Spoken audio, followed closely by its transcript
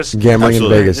Gambling in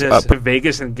Vegas.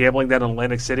 Vegas and gambling down in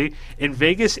Atlantic City. In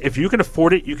Vegas, if you can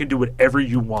afford it, you can do whatever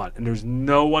you want, and there's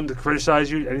no one to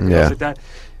criticize you, anything else like that.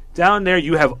 Down there,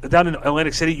 down in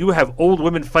Atlantic City, you have old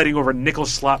women fighting over nickel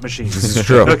slot machines. This is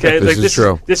true. Okay, this is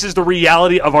true. This is the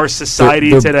reality of our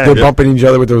society today. They're bumping each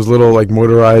other with those little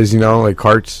motorized,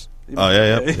 carts. Oh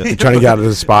yeah. Trying to get out of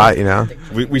the spot,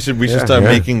 We should start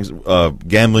making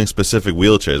gambling specific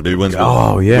wheelchairs. Maybe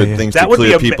with things that to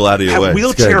clear people out of your way.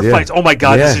 Wheelchair fights. Oh my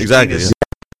God, this is exactly. genius.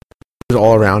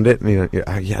 All around it.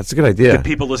 It's a good idea. The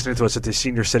people listening to us at the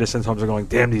senior citizens homes are going,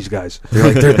 "Damn these guys! They're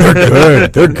like, they're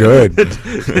good. They're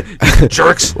good.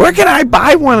 Jerks! Where can I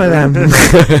buy one of them?"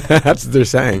 That's what they're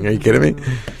saying. Are you kidding me?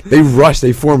 They rush.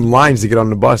 They form lines to get on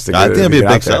the bus. I think it'd be a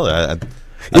big seller.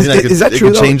 Is that true?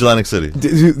 It could change Atlantic City.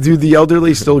 Do the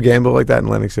elderly still gamble like that in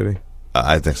Atlantic City?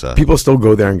 I think so. People still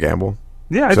go there and gamble.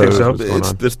 Yeah, I think so.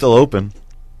 It's still open.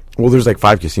 Well, there's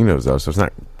 5 casinos though, so it's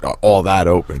not all that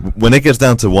open. When it gets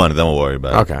down to 1, then we'll worry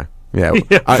about it. Okay. Yeah.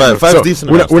 Five's decent.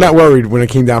 We're not worried when it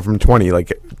came down from 20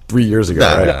 3 years ago.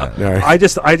 Right? Right. I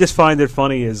just find it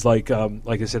funny is like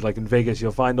I said, in Vegas,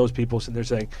 you'll find those people sitting there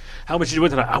saying, "How much did you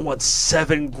win tonight?" "I won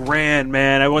 $7,000,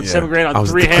 man. I won $7,000 on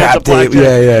 3 hands of blackjack."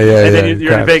 Yeah. And then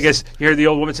you're in Vegas, you hear the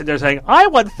old woman sitting there saying, "I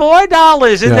won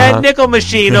 $4 in that nickel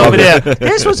machine over there.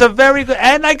 This was a very good,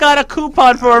 and I got a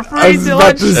coupon for a free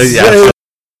lunch."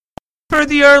 For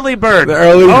the early bird. The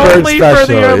early bird Only special,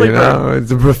 for the early bird.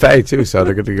 It's a buffet, too, so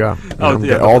they're good to go.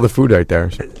 Get all the food right there.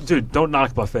 Dude, don't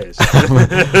knock buffets.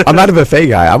 I'm not a buffet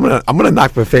guy. I'm gonna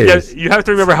knock buffets. Yeah, you have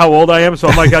to remember how old I am, so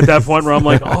I'm at that point where I'm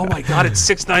like, oh, my God, it's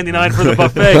 $6.99 for the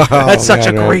buffet. That's such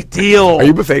a great deal. Are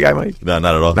you a buffet guy, Mike? No,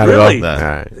 not at all. Not really?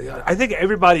 At all? I think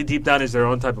everybody deep down is their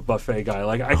own type of buffet guy.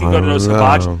 I can go to those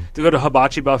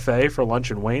hibachi buffet for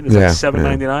lunch in Wayne. It's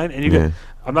 $7.99, and you get...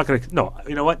 I'm not going to. No,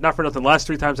 you know what? Not for nothing. Last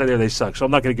 3 times I there, they suck. So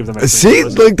I'm not going to give them. See,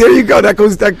 there you go. That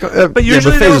goes. But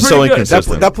usually buffets are so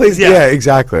inconsistent. That place. Yeah,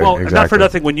 exactly. Well, exactly. not for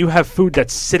nothing. When you have food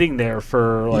that's sitting there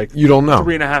for you don't know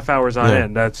 3.5 hours on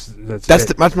end. That's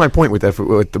my point with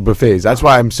with the buffets. That's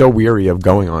why I'm so weary of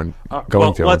going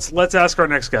to. Let's ask our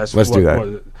next guest. Let's do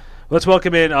that. Let's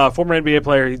welcome in former NBA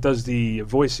player. He does the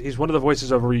voice. He's one of the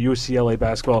voices over UCLA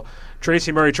basketball.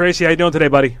 Tracy Murray. Tracy, how you doing today,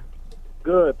 buddy?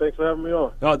 Good. Thanks for having me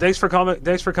on. Oh, thanks for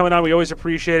coming on. We always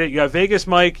appreciate it. You have Vegas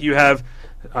Mike. You have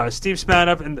Steve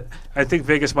Spanup, and I think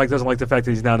Vegas Mike doesn't like the fact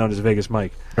that he's now known as Vegas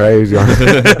Mike. Right, he's going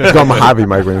Mojave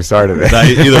Mike when he started it.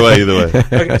 Either way.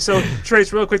 Okay, so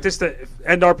Trace, real quick, just to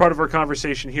end our part of our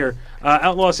conversation here,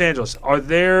 out in Los Angeles, are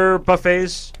there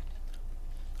buffets?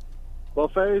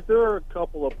 Buffets? There are a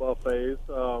couple of buffets,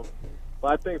 but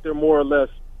I think they're more or less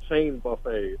chain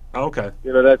buffets. Okay.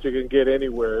 That you can get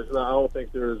anywhere. I don't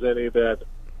think there's any that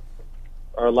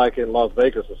are like in Las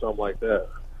Vegas or something like that.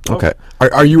 Okay.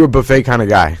 Are you a buffet kind of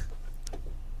guy?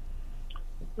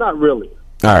 Not really.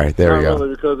 All right, there we go. Not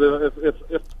really, because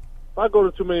if I go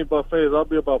to too many buffets, I'll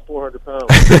be about 400 pounds.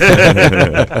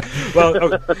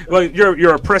 Well,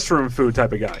 you're a press room food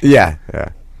type of guy. Yeah.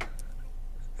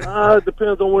 It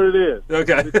depends on what it is.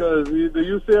 Okay. Because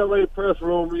the UCLA press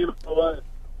room,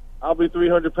 I'll be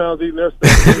 300 pounds eating their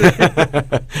stuff.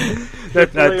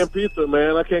 Chick-fil-A and pizza,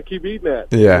 man. I can't keep eating that.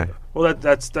 Yeah. Well,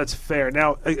 that's fair.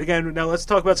 Now, let's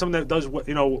talk about something that does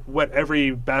what every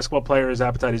basketball player's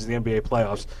appetite is: the NBA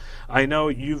playoffs. I know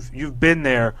you've been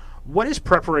there. What is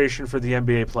preparation for the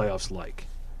NBA playoffs like?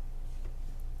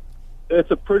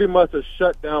 It's pretty much a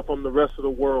shutdown from the rest of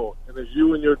the world, and it's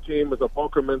you and your team. It's a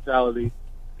bunker mentality.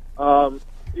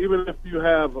 Even if you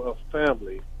have a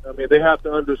family, they have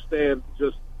to understand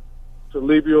just to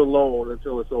leave you alone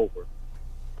until it's over.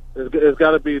 It's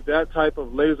got to be that type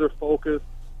of laser focus,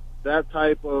 that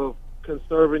type of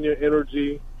conserving your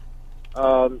energy,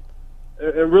 and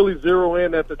really zero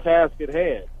in at the task at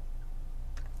hand.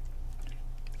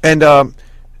 And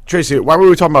Tracy, why were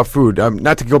we talking about food?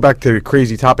 Not to go back to the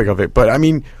crazy topic of it, but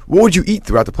what would you eat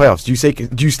throughout the playoffs? Do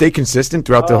you stay consistent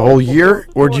throughout the whole year,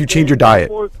 or do you change your diet?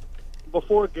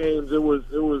 Before games, it was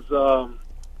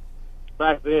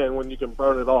back then when you can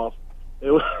burn it off. It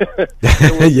was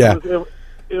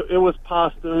it was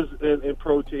pastas and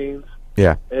proteins.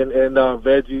 Yeah. And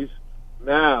veggies.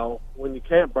 Now, when you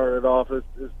can't burn it off,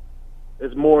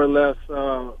 it's more or less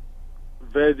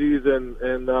veggies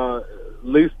and at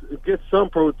least get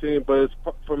some protein. But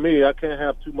for me, I can't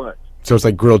have too much. So it's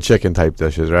like grilled chicken type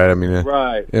dishes, right?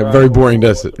 Right. Very boring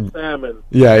dishes. Salmon.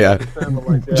 Yeah. Salmon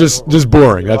like that. just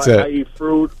boring. That's it. I eat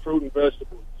fruit and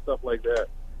vegetables, stuff like that.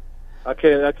 I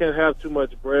can't have too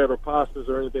much bread or pastas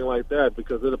or anything like that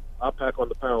because I pack on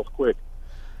the pounds quick.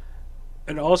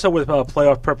 And also with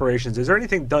playoff preparations, is there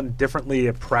anything done differently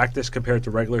at practice compared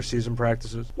to regular season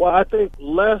practices? Well, I think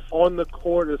less on the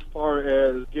court as far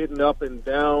as getting up and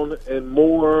down, and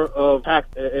more of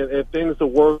and things to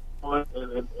work on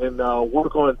and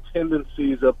work on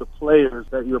tendencies of the players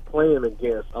that you're playing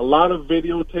against. A lot of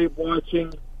videotape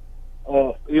watching.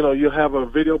 You have a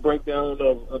video breakdown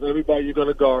of everybody you're going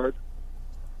to guard,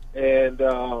 and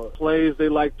plays they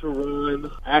like to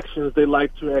run, actions they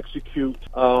like to execute.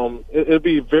 It'll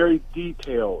be very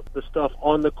detailed, the stuff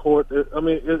on the court.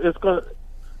 It's going to...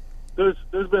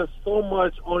 There's been so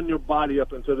much on your body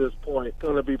up until this point.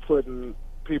 Going to be putting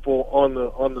people on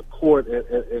the court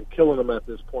and killing them at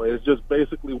this point. It's just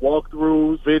basically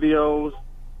walkthroughs, videos,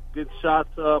 get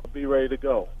shots up, be ready to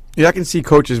go. Yeah, I can see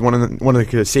coaches want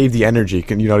to save the energy.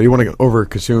 You want to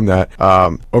overconsume that,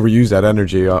 overuse that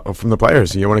energy from the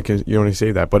players. You want to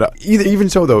save that. But even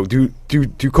so, though, do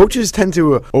coaches tend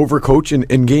to overcoach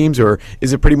in games, or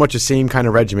is it pretty much the same kind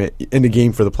of regiment in the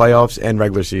game for the playoffs and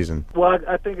regular season? Well,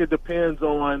 I think it depends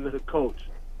on the coach.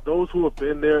 Those who have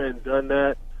been there and done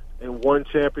that and won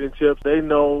championships, they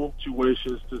know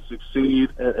situations to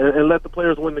succeed and let the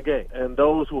players win the game. And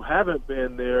those who haven't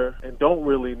been there and don't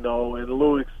really know and a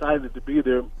little excited to be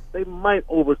there, they might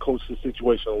overcoach the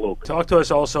situation a little bit. Talk to us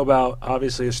also about,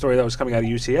 obviously, a story that was coming out of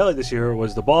UCLA this year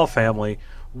was the Ball family.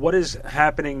 What is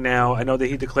happening now? I know that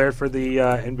he declared for the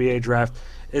NBA draft.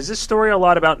 Is this story a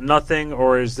lot about nothing,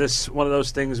 or is this one of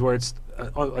those things where it's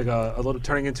like a little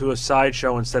turning into a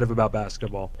sideshow instead of about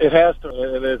basketball? It has to,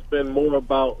 and it's been more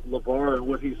about LeVar and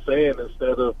what he's saying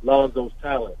instead of Lonzo's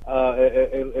talent.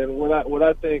 And what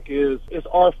I think is it's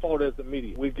our fault as the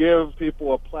media. We give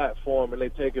people a platform and they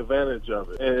take advantage of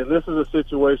it. And this is a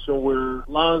situation where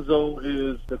Lonzo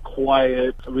is the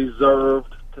quiet,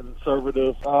 reserved,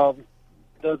 conservative,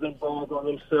 doesn't brag on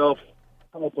himself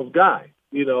type of guy,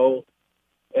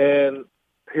 and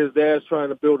his dad's trying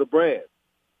to build a brand.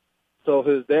 So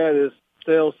his dad is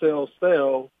sell,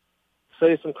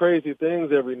 say some crazy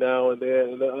things every now and then,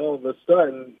 and then all of a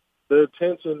sudden the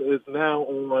attention is now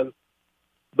on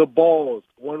the balls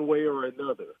one way or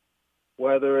another,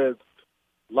 whether it's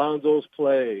Lonzo's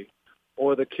play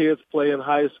or the kids play in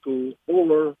high school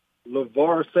or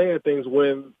LeVar saying things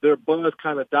when their buzz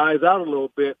kind of dies out a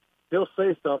little bit. He'll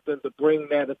say something to bring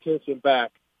that attention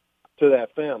back to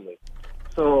that family.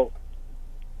 So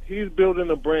he's building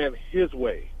a brand his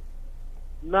way.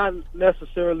 Not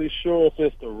necessarily sure if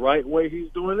it's the right way he's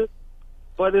doing it,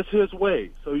 but it's his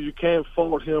way. So you can't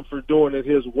fault him for doing it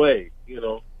his way,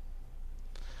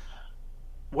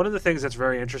 One of the things that's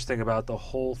very interesting about the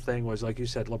whole thing was, like you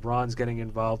said, LeBron's getting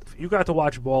involved. You got to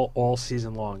watch ball all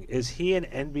season long. Is he an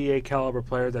NBA caliber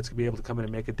player that's going to be able to come in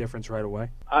and make a difference right away?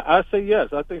 I say yes.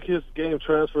 I think his game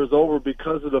transfers over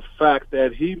because of the fact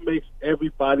that he makes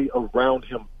everybody around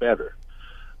him better.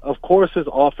 Of course, his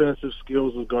offensive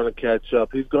skills are going to catch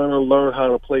up. He's going to learn how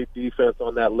to play defense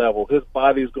on that level. His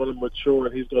body is going to mature,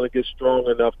 and he's going to get strong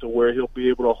enough to where he'll be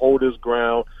able to hold his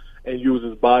ground and use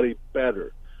his body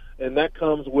better. And that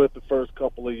comes with the first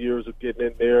couple of years of getting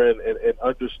in there and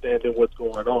understanding what's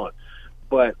going on.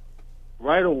 But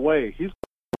right away, he's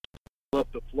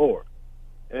up the floor.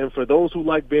 And for those who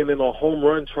like being in a home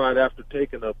run trot after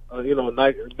taking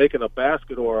making a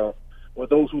basket, or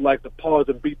those who like to pause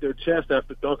and beat their chest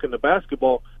after dunking the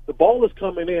basketball, the ball is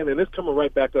coming in and it's coming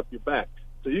right back up your back.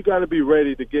 So you got to be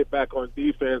ready to get back on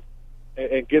defense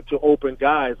and get to open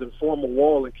guys and form a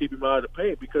wall and keep him out of the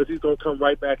paint, because he's going to come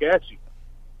right back at you.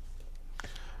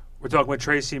 We're talking with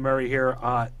Tracy Murray here,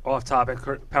 Off Topic,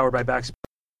 powered by Backspin.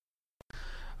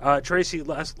 Tracy,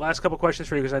 last couple questions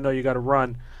for you, because I know you got to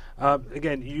run.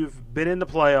 Again, you've been in the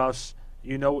playoffs.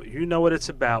 You know what it's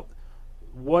about.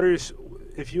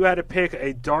 If you had to pick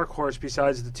a dark horse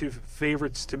besides the two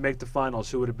favorites to make the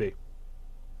finals, who would it be?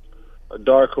 A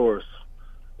dark horse.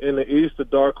 In the East, the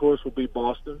dark horse will be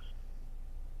Boston.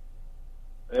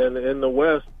 And in the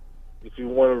West, if you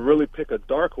want to really pick a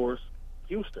dark horse,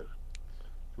 Houston.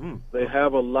 They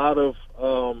have a lot of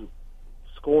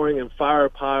scoring and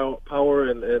firepower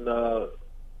and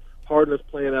Harden's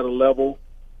playing at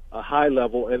a high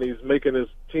level, and he's making his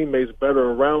teammates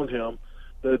better around him.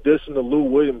 The addition of Lou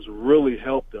Williams really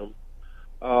helped him.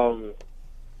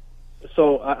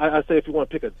 So I say if you want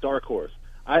to pick a dark horse,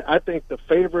 I think the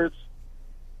favorites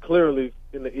clearly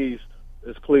in the East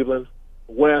is Cleveland.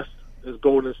 West is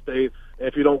Golden State. And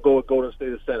if you don't go with Golden State,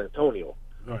 it's San Antonio.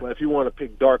 Right. But if you want to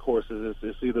pick dark horses,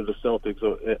 it's either the Celtics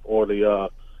or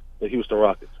the Houston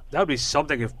Rockets. That would be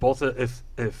something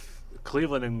if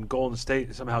Cleveland and Golden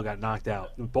State somehow got knocked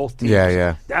out. Both teams.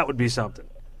 Yeah. That would be something.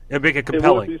 It'd make it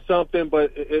compelling. It would be something,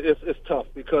 but it's tough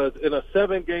because in a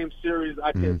 7-game series,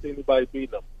 I can't see anybody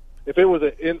beating them. if it was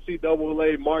an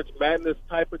NCAA March Madness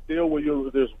type of deal where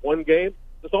there's one game,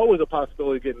 there's always a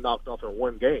possibility of getting knocked off in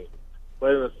one game.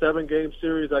 But in a 7-game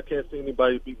series, I can't see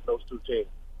anybody beating those two teams.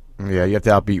 Yeah, you have to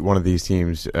outbeat one of these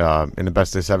teams in the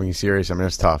best of 7 series. I mean,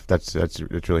 it's tough. That's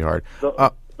really hard.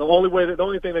 The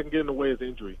only thing that can get in the way is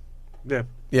injury.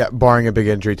 Yeah, barring a big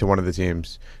injury to one of the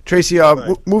teams. Tracy,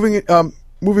 Right.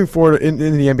 moving forward in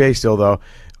the NBA still though,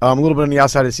 a little bit on the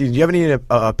outside of the season. Do you have any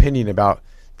opinion about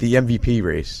the MVP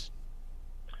race?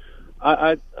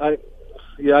 I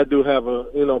do have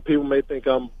people may think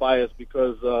I'm biased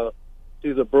because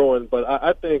he's a Bruin, but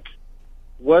I think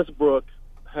Westbrook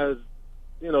has,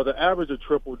 the average of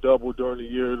triple-double during the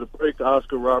year to break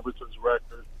Oscar Robertson's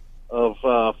record of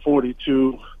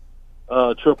 42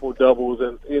 triple-doubles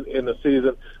in the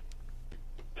season.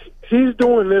 He's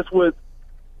doing this with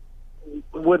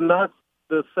not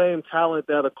the same talent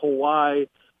that a Kawhi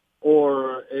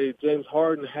or a James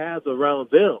Harden has around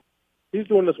them. He's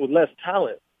doing this with less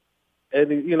talent. And,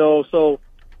 so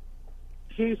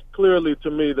he's clearly,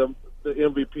 to me, the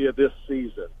MVP of this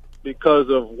season because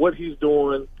of what he's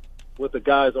doing with the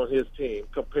guys on his team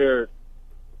compared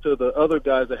to the other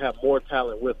guys that have more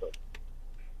talent with him.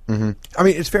 Mm-hmm. I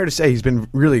mean, it's fair to say he's been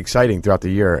really exciting throughout the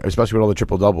year, especially with all the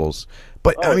triple-doubles.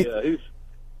 But,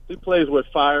 he plays with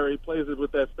fire. He plays it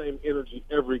with that same energy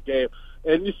every game.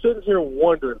 And you're sitting here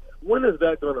wondering, when is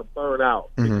that going to burn out?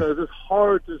 Mm-hmm. Because it's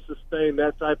hard to sustain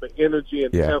that type of energy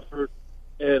and effort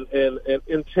and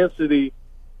intensity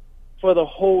for the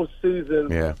whole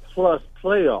season plus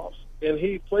playoffs. And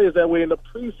he plays that way in the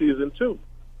preseason, too.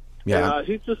 Yeah. And,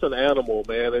 he's just an animal,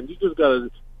 man. And you just got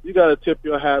to tip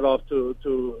your hat off to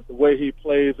the way he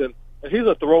plays. And he's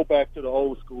a throwback to the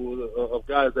old school of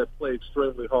guys that play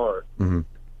extremely hard. Mm-hmm.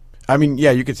 I mean,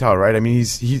 yeah, you could tell, right? I mean,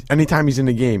 he's anytime he's in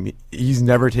the game, he's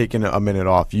never taken a minute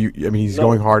off. He's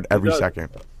going hard every second.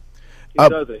 He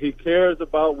doesn't. He cares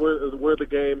about where the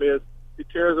game is. He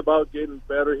cares about getting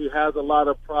better. He has a lot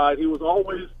of pride. He was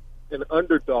always an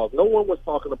underdog. No one was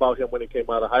talking about him when he came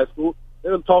out of high school. They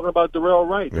were talking about Darrell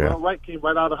Wright. Darrell Wright came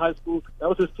right out of high school. That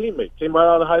was his teammate. Came right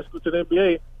out of high school to the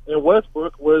NBA, and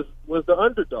Westbrook was the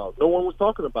underdog. No one was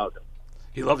talking about him.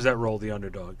 He loves that role, the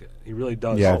underdog. He really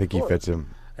does. Yeah, I think he fits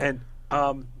him. And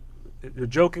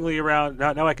jokingly around,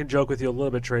 now I can joke with you a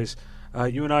little bit, Trace.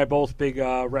 You and I both big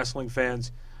wrestling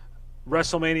fans.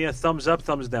 WrestleMania, thumbs up,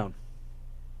 thumbs down?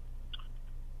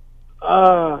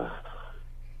 I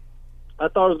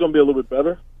thought it was going to be a little bit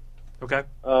better. Okay.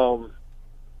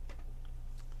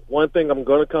 One thing I'm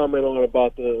going to comment on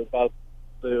about the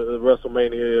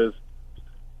WrestleMania is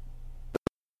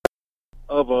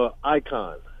of an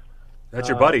icon. That's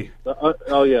your buddy.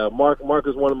 Mark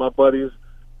is one of my buddies.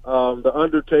 The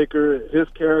Undertaker, his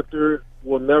character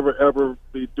will never ever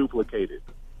be duplicated.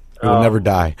 He will never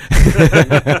die.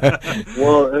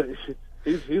 Well,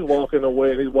 he's walking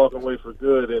away, and he's walking away for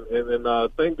good.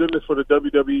 And thank goodness for the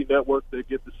WWE Network. They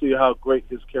get to see how great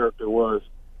his character was.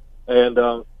 And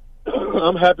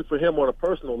I'm happy for him on a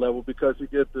personal level because he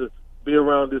gets to be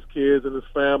around his kids and his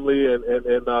family and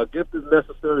get the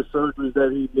necessary surgeries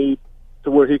that he needs to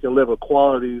where he can live a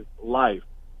quality life.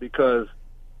 Because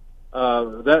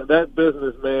that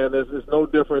business, man, is no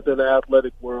different than the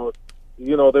athletic world.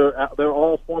 They're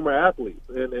all former athletes,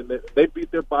 and they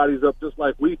beat their bodies up just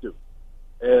like we do.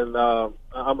 And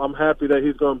I'm happy that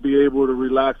he's going to be able to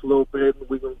relax a little bit, and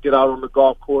we can get out on the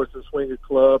golf course and swing a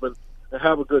club and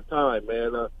have a good time,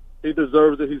 man. He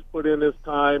deserves it. He's put in his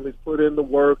time. He's put in the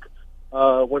work.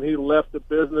 When he left the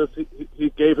business,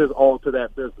 he gave his all to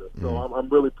that business. So I'm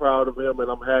really proud of him, and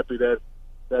I'm happy that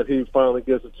he finally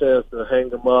gets a chance to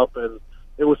hang him up. And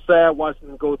it was sad watching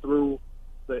him go through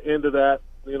the end of that,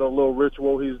 little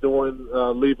ritual he's doing,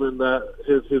 leaving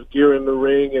his gear in the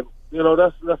ring. And,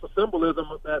 that's a symbolism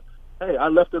of that, hey, I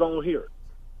left it on here.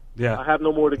 Yeah. I have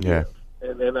no more to give.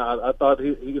 And I thought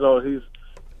he's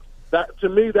that, to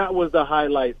me, that was the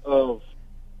highlight of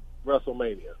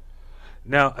WrestleMania.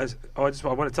 Now, I want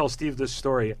to tell Steve this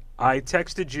story. I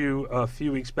texted you a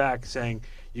few weeks back saying,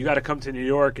 you got to come to New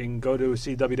York and go to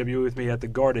see WWE with me at the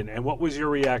Garden. And what was your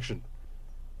reaction?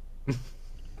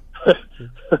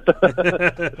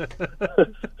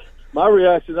 My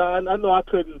reaction, I know I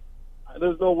couldn't.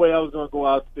 There's no way I was going to go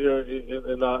out there.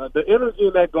 And the energy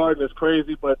in that Garden is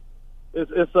crazy, but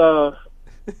it's there's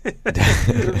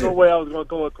no way I was going to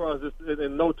go across this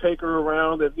and no Taker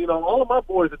around. And, all of my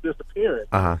boys are disappearing.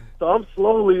 Uh-huh. So I'm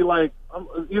slowly when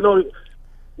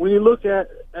you look at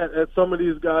some of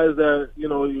these guys that,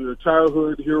 your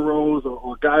childhood heroes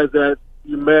or guys that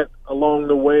you met along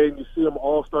the way and you see them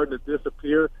all starting to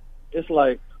disappear, it's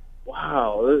like,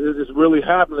 wow, it's really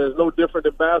happening. It's no different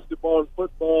than basketball and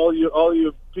football. All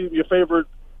your favorite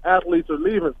athletes are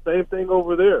leaving. Same thing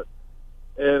over there.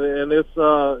 And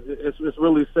it's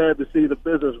really sad to see the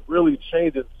business really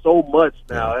changing so much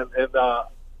now. And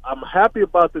I'm happy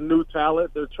about the new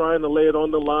talent. They're trying to lay it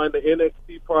on the line. The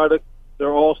NXT product,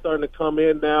 they're all starting to come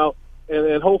in now.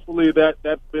 And hopefully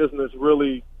that business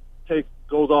really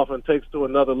goes off and takes to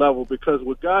another level, because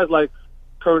with guys like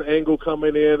Kurt Angle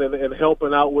coming in and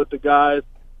helping out with the guys,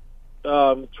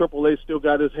 Triple H still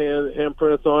got his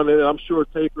handprints on it. I'm sure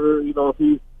Taker,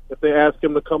 if they ask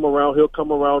him to come around, he'll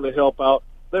come around and help out.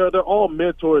 They're all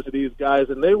mentors to these guys,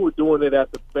 and they were doing it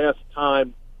at the best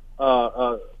time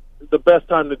to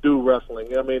do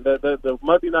wrestling. I mean, the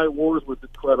Monday Night Wars was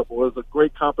incredible. It was a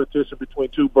great competition between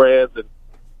two brands,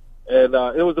 and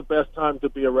it was the best time to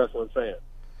be a wrestling fan.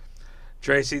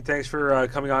 Tracy, thanks for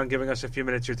coming on and giving us a few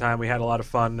minutes of your time. We had a lot of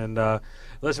fun, and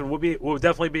listen, we'll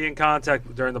definitely be in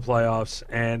contact during the playoffs.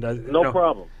 And no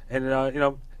problem. And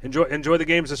enjoy the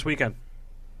games this weekend.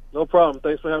 No problem.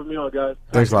 Thanks for having me on, guys.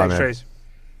 Thanks a lot, man. Trace.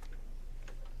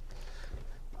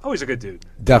 Always a good dude.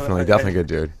 Definitely a good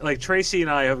dude. Like Tracy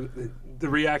and I have the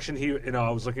reaction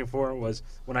I was looking for was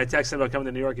when I texted him about coming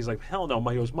to New York. He's like, "Hell no,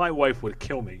 my wife would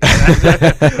kill me."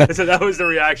 So that was the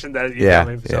reaction that he gave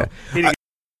me. So he didn't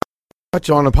touch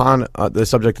upon the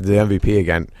subject of the MVP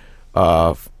again,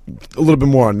 a little bit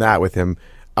more on that with him.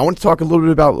 I want to talk a little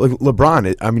bit about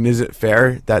LeBron. I mean, is it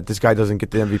fair that this guy doesn't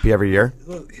get the MVP every year?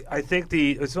 I think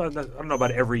I don't know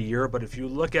about every year, but if you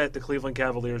look at the Cleveland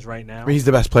Cavaliers right now, he's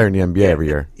the best player in the NBA every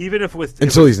year. Even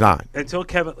he's not.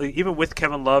 Even with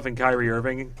Kevin Love and Kyrie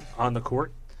Irving on the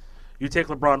court, you take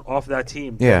LeBron off that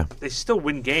team. Yeah, they still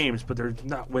win games, but they're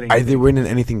not winning. Are they winning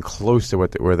anything close to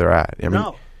where they're at? I mean,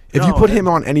 if you put him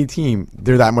on any team,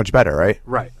 they're that much better, right?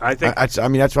 Right. I think. That's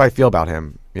what I feel about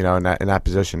him. In that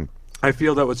position. I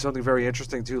feel that was something very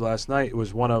interesting too last night. It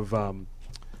was one of. I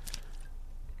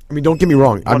mean, don't get me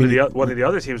wrong. One of the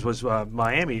other teams was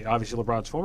Miami. Obviously, LeBron's former